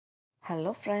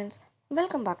Hello friends,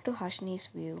 welcome back to Harshini's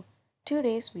View.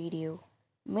 Today's video,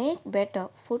 make better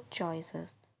food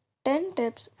choices. 10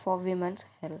 tips for women's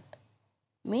health.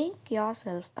 Make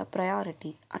yourself a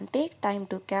priority and take time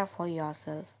to care for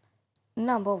yourself.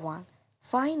 Number 1,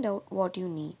 find out what you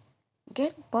need.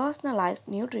 Get personalized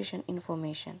nutrition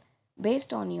information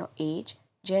based on your age,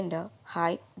 gender,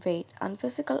 height, weight and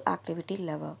physical activity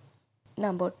level.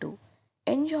 Number 2,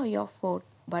 enjoy your food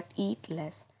but eat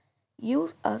less.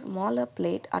 Use a smaller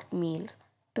plate at meals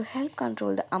to help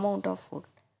control the amount of food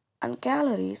and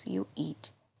calories you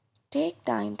eat. Take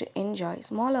time to enjoy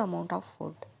smaller amount of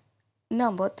food.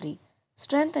 Number 3.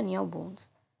 Strengthen your bones.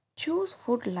 Choose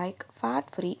food like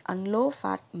fat-free and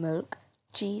low-fat milk,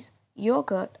 cheese,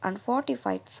 yogurt and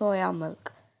fortified soya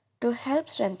milk to help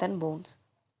strengthen bones.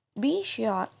 Be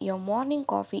sure your morning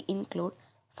coffee include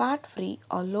fat-free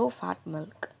or low-fat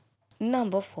milk.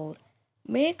 Number 4.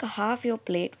 Make half your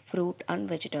plate fruit and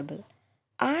vegetable.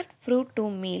 Add fruit to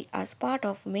meal as part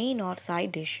of main or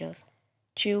side dishes.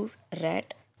 Choose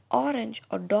red, orange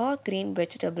or dark green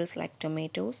vegetables like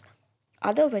tomatoes,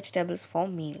 other vegetables for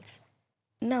meals.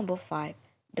 Number 5.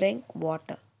 Drink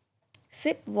water.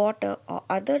 Sip water or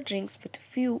other drinks with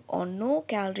few or no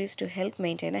calories to help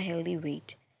maintain a healthy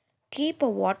weight. Keep a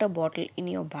water bottle in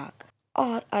your bag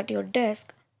or at your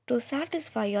desk to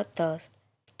satisfy your thirst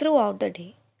throughout the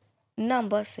day.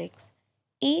 Number 6.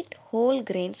 Eat whole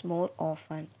grains more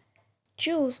often.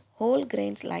 Choose whole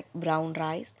grains like brown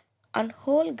rice and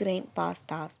whole grain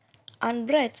pastas and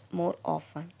breads more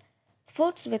often.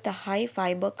 Foods with a high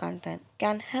fiber content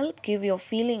can help give you a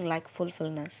feeling like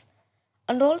fulfillment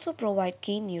and also provide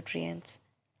key nutrients.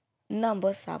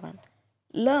 Number 7.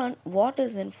 Learn what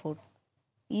is in food.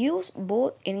 Use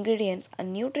both ingredients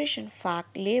and nutrition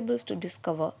fact labels to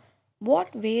discover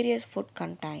what various food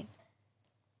contain.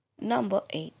 Number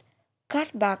 8.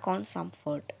 Cut back on some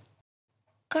food.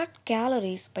 Cut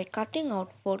calories by cutting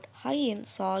out food high in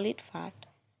solid fat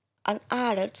and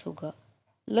added sugar.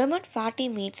 Limit fatty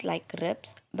meats like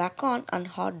ribs, bacon, and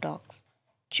hot dogs.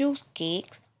 Choose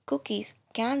cakes, cookies,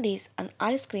 candies, and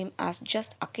ice cream as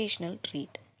just occasional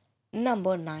treat.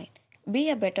 Number 9. Be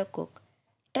a better cook.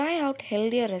 Try out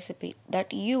healthier recipes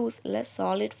that use less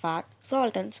solid fat,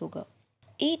 salt, and sugar.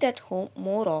 Eat at home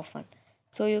more often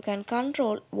so you can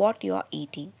control what you are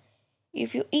eating.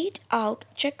 If you eat out,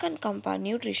 check and compare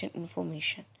nutrition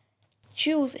information.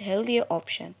 Choose healthier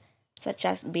options such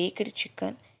as baked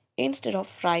chicken instead of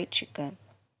fried chicken.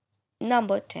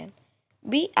 Number 10.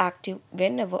 Be active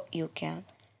whenever you can.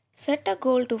 Set a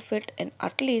goal to fit in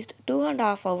at least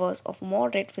 2.5 hours of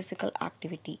moderate physical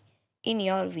activity in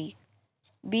your week.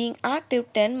 Being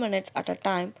active 10 minutes at a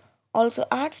time also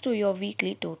adds to your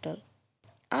weekly total.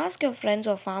 Ask your friends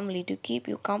or family to keep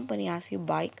you company as you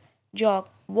bike, jog,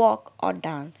 walk, or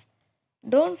dance.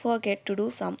 Don't forget to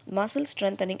do some muscle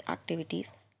strengthening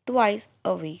activities twice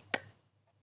a week.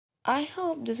 I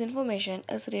hope this information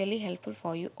is really helpful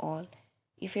for you all.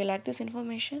 If you like this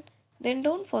information, then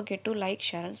don't forget to like,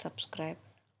 share, and subscribe.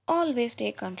 Always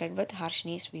stay connected with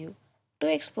Harshini's View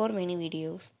to explore many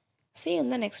videos. See you in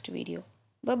the next video.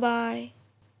 Bye bye.